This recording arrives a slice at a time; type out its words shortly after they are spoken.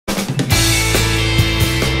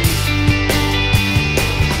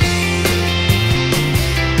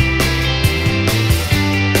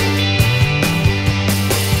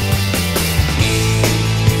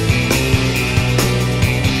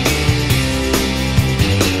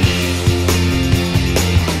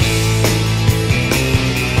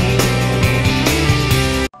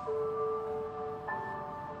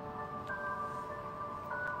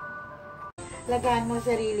alagaan mo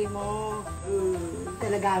sarili mo.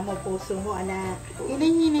 Talagaan mo puso mo, anak.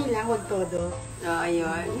 Hinay-hinay lang, huwag todo.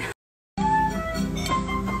 Ayun.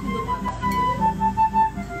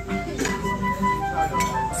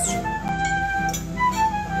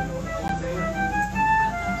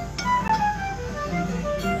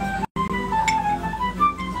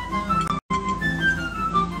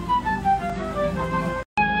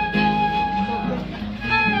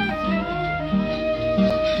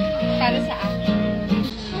 Para sa akin.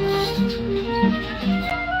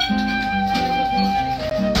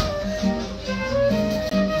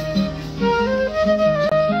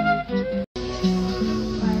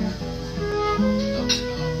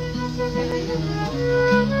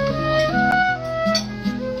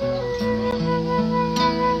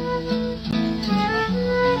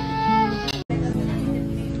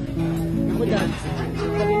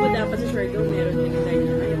 Sabi mo dapat sa short daw meron yung design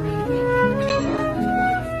na kayo.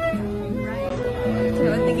 So,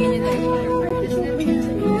 tingin nyo tayo.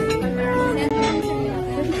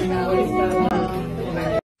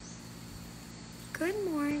 Good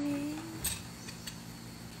morning.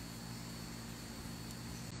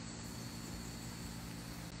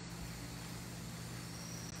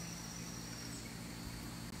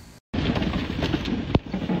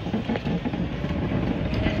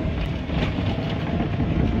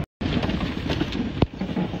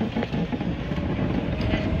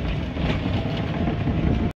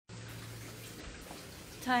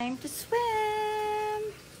 Time to swim.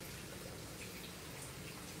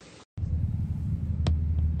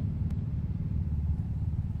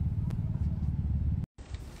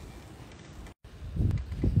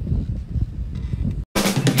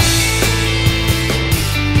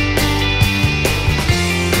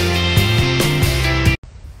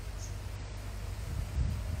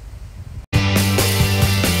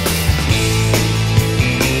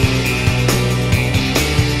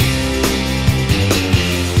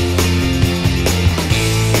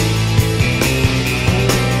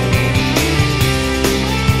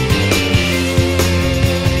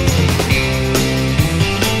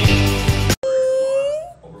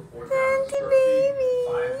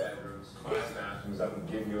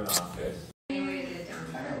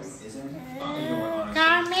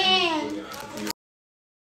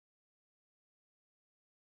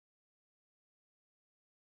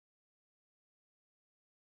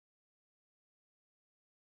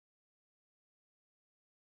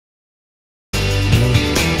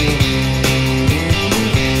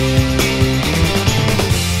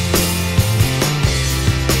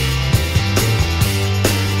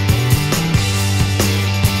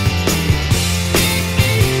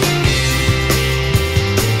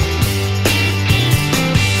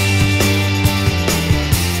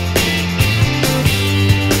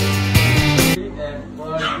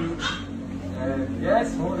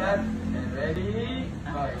 Yes, hold that. And ready?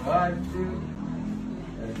 1, 2,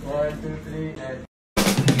 and 1, 2, 3, and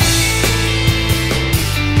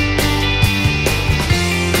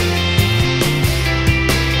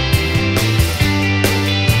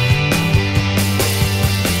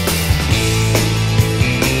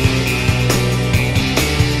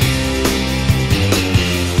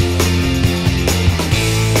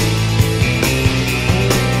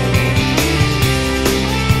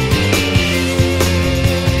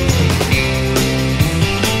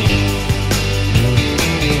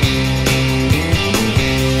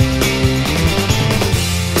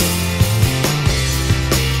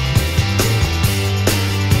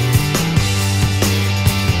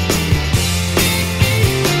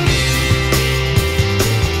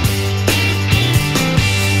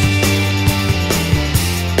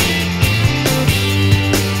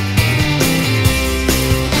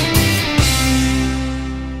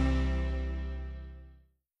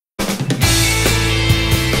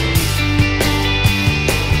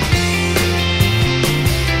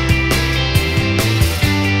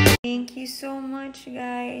Thank you so much,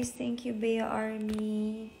 guys. Thank you, Bea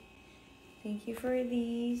Army. Thank you for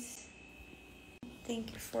these.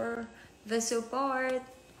 Thank you for the support.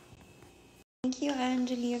 Thank you,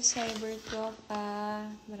 Angeli of Cyber Tropa.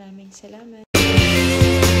 Maraming salamat.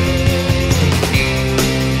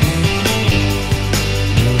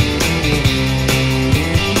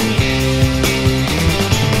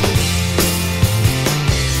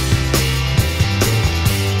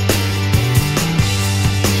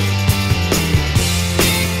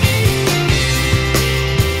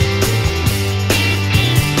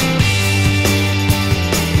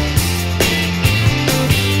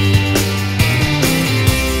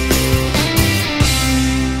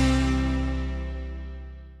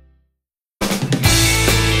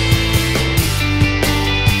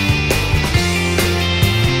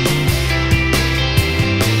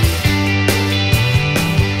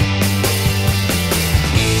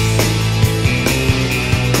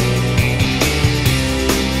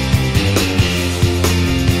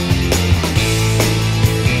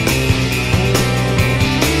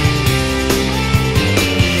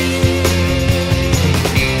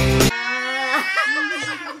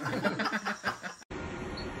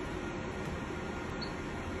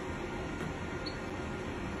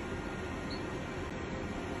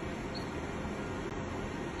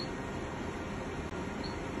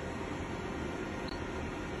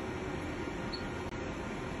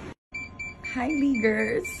 Hi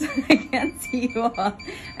leaguers! I can't see you all.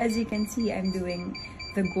 As you can see, I'm doing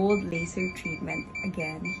the gold laser treatment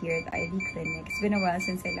again here at Ivy Clinic. It's been a while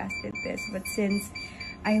since I last did this, but since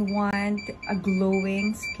I want a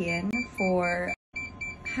glowing skin for...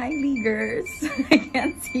 Hi leaguers! I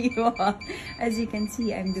can't see you all. As you can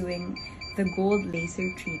see, I'm doing the gold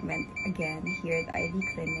laser treatment again here at Ivy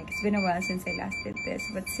Clinic. It's been a while since I last did this,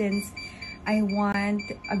 but since I want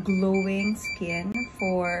a glowing skin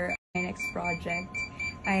for my next project,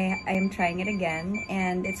 I am trying it again,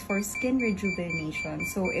 and it's for skin rejuvenation.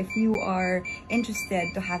 So if you are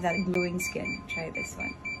interested to have that glowing skin, try this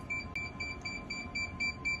one.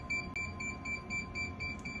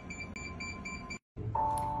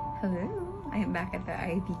 Hello, I'm back at the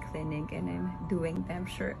IV clinic and I'm doing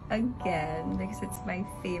temperature again because it's my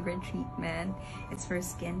favorite treatment. It's for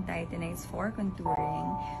skin tightening, it's for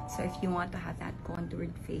contouring. So if you want to have that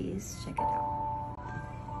contoured face, check it out.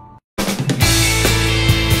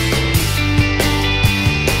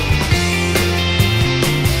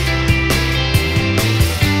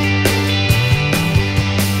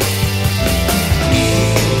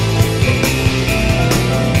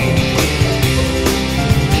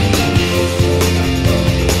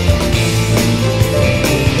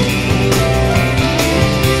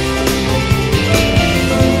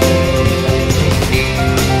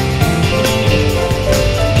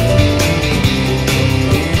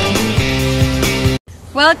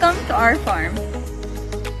 Welcome to our farm.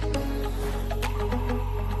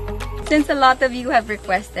 Since a lot of you have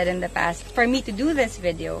requested in the past for me to do this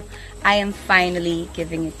video, I am finally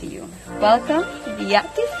giving it to you. Welcome to the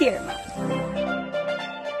Yati Firma.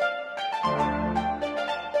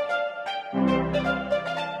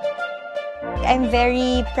 I'm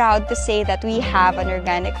very proud to say that we have an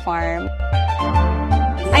organic farm.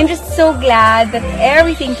 I'm just so glad that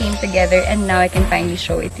everything came together and now I can finally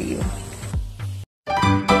show it to you.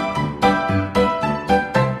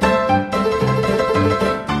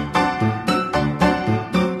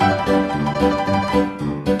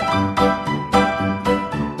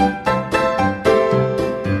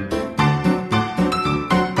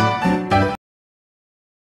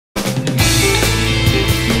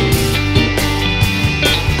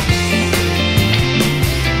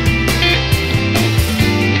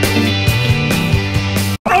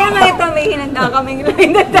 May hinanda kaming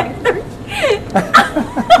lie detector.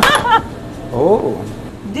 Oh.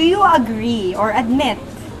 Do you agree or admit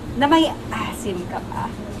na may asim ka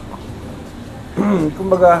pa?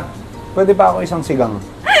 Kumbaga, pwede ba ako isang sigang?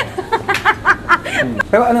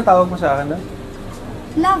 Pero anong tawag mo sa akin doon?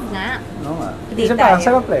 Love na. Oo nga. Date Isa pa, tayo.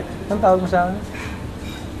 sarap eh. Anong tawag mo sa akin?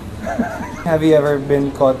 Have you ever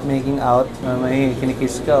been caught making out na may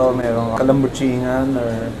kinikiss ka o mayroong kalambutsingan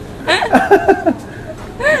or...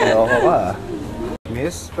 Ayoko ka.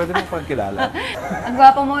 Miss, pwede mo pagkilala? Ang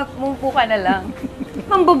gwapo mo, umupo ka na lang.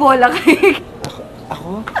 Mambobola ka. Ako?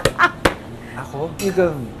 Ako? You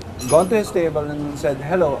could have gone to his table and said,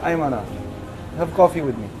 "Hello, I'm Anna. Have coffee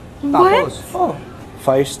with me." What? Tapos, oh,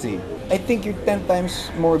 feisty. I think you're 10 times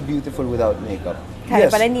more beautiful without makeup. Kaya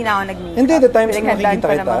pala hindi na ako nag-makeup. Hindi, the times na Pinaghandaan makikita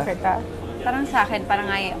pa naman kita. Parang sa akin, parang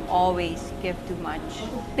I always give too much.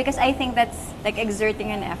 Because I think that's like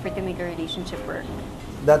exerting an effort to make a relationship work.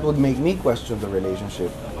 That would make me question the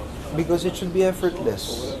relationship. Because it should be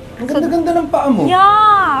effortless. Ang ganda-ganda ng paa mo.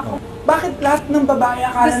 Yeah! Bakit lahat ng babae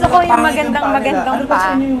akala Gusto ko yung magandang Ano ba paa.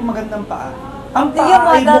 sa inyo yung magandang paa? Ang Do you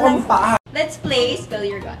paa ay model bukang ng- paa. Let's play Spill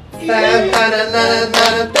Your Guts.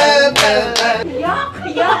 Yak!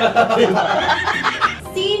 Yak!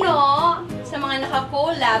 Sino sa mga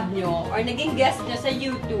naka-collab nyo or naging guest nyo sa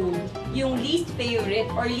YouTube yung least favorite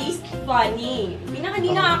or least funny? Pinaka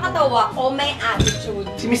di nakakatawa o may attitude?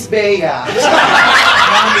 Si Miss Bea.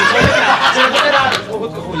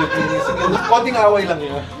 Hugot ko kuya, please. Konting away lang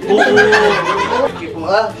yun. Okay po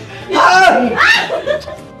ah.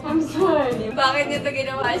 I'm sorry. Bakit nyo ito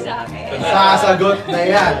ginawa sa akin? Sasagot na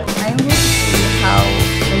yan. I'm going to show you how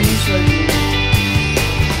I usually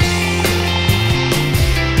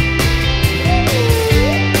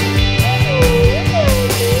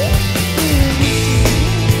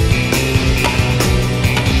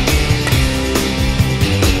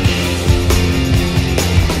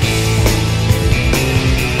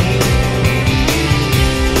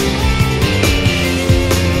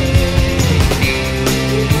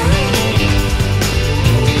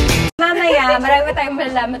marami pa tayong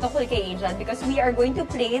malalaman tungkol kay Angel because we are going to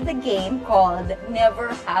play the game called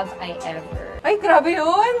Never Have I Ever. Ay, grabe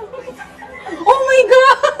yun! Oh my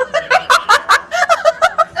God!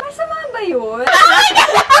 Masama ba yun?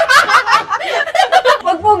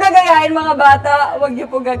 Huwag po gagayahin yan mga bata, huwag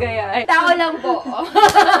niyo po gagayahin. Tao lang po.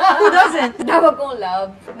 Who doesn't? Tawag kong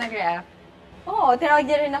love. Nag-react. Oo, tinawag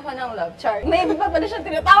niya rin ako ng love. Char. May iba pa pala siya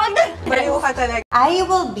tinatawag na. Baliw ka talaga. I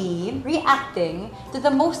will be reacting to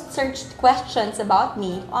the most searched questions about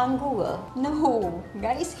me on Google. No,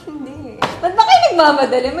 guys, hindi. Ba't ba kayo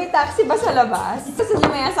nagmamadali? May taxi ba sa labas? Gusto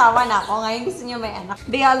niyo may asawa na ako, ngayon gusto niyo may anak.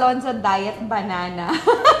 Bea Alonso diet banana.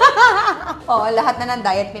 Oo, lahat na ng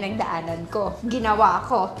diet pinagdaanan ko. Ginawa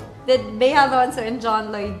ko. Did Bea Alonso and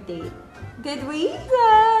John Lloyd date? Did we?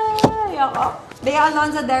 Ayoko. Bea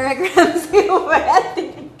Alonso, Derek Ramsey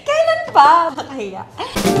wedding. Kailan pa? Makahiya.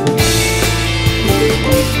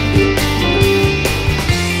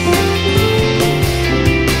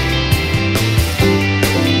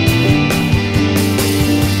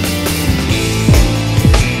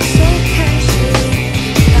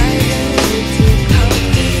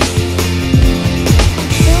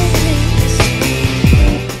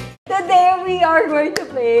 Today we are going to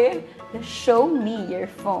play the Show Me Your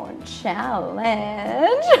Phone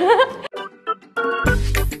Challenge.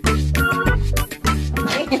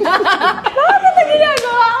 Bakit ito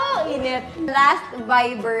ginagawa ko? Init. Last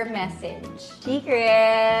Viber message.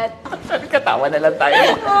 Secret. Katawa na lang tayo.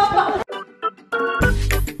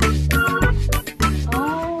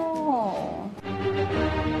 Oh.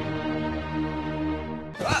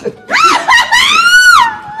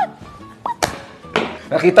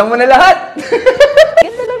 Nakita mo na lahat!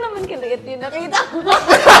 Ganda lang naman kaliit yung nakita ko.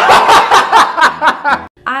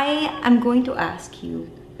 I am going to ask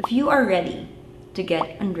you if you are ready to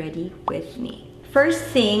get unready with me.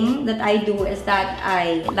 First thing that I do is that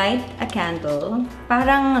I light a candle.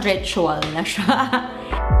 Parang ritual na siya.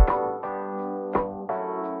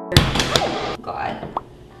 God.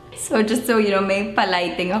 So just so you know, may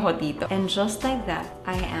palighting ako dito. And just like that,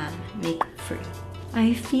 I am makeup-free.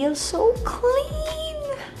 I feel so clean.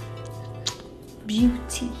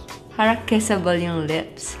 Beauty. Parang kissable yung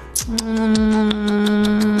lips.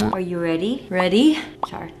 Are you ready? Ready?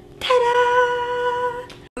 Char. Ta-da!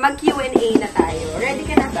 Mag-Q&A na tayo. Ready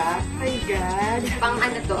ka na ba? Oh my God. Pang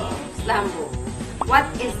ano to? Slambo.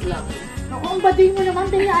 What is love? Naku, ang bading mo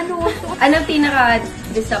naman, Bea, ano? Anong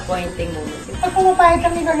pinaka-disappointing moment? Pag pumapayag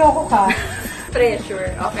kang niloloko ka.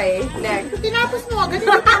 Pressure. Okay, next. Tinapos mo agad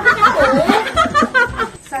yung tapos ako.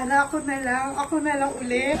 Sana ako na lang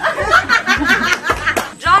ulit.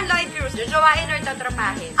 John Lloyd Cruz, jojowain or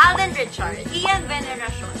tatrapahin. Alden Richard, Ian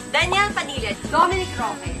Veneracion, Daniel Padilla, Dominic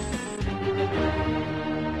Roque.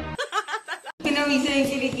 Pinamisa yung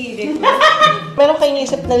kilikili ko. Meron kayong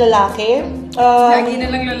isip na lalaki? Lagi na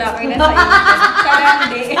lang lalaki na sa'yo.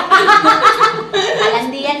 Karandi.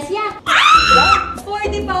 Kalandian siya.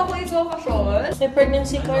 Pwede pa ako evocation? May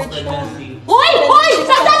pregnancy card siya. Hoy! Hoy!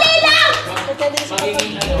 Sandali lang!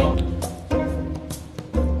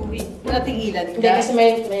 Natigilan ka? Hindi, kasi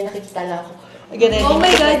may nakikita na ako. Oh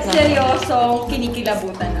my God, seryosong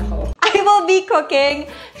kinikilabutan ako. I will be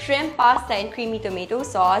cooking shrimp pasta and creamy tomato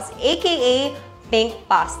sauce, aka pink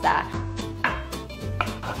pasta.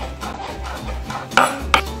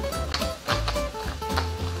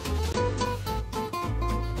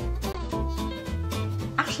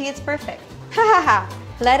 Actually, it's perfect. Hahaha.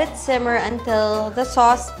 Let it simmer until the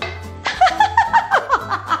sauce...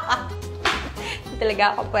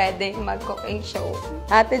 Talaga ako pwede mag-cooking show.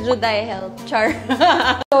 Ate Juday help. Char.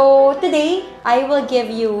 So, today, I will give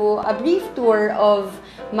you a brief tour of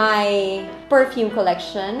my perfume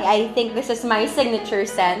collection. I think this is my signature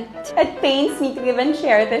scent. It pains me to even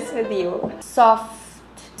share this with you. Soft,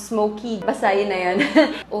 smoky. Basahin na yan.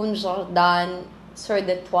 Un Jordan Sur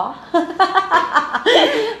de Toi.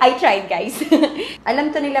 I tried, guys.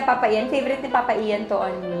 Alam to nila Papa Ian. Favorite ni Papa Ian to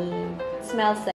on me. Smells like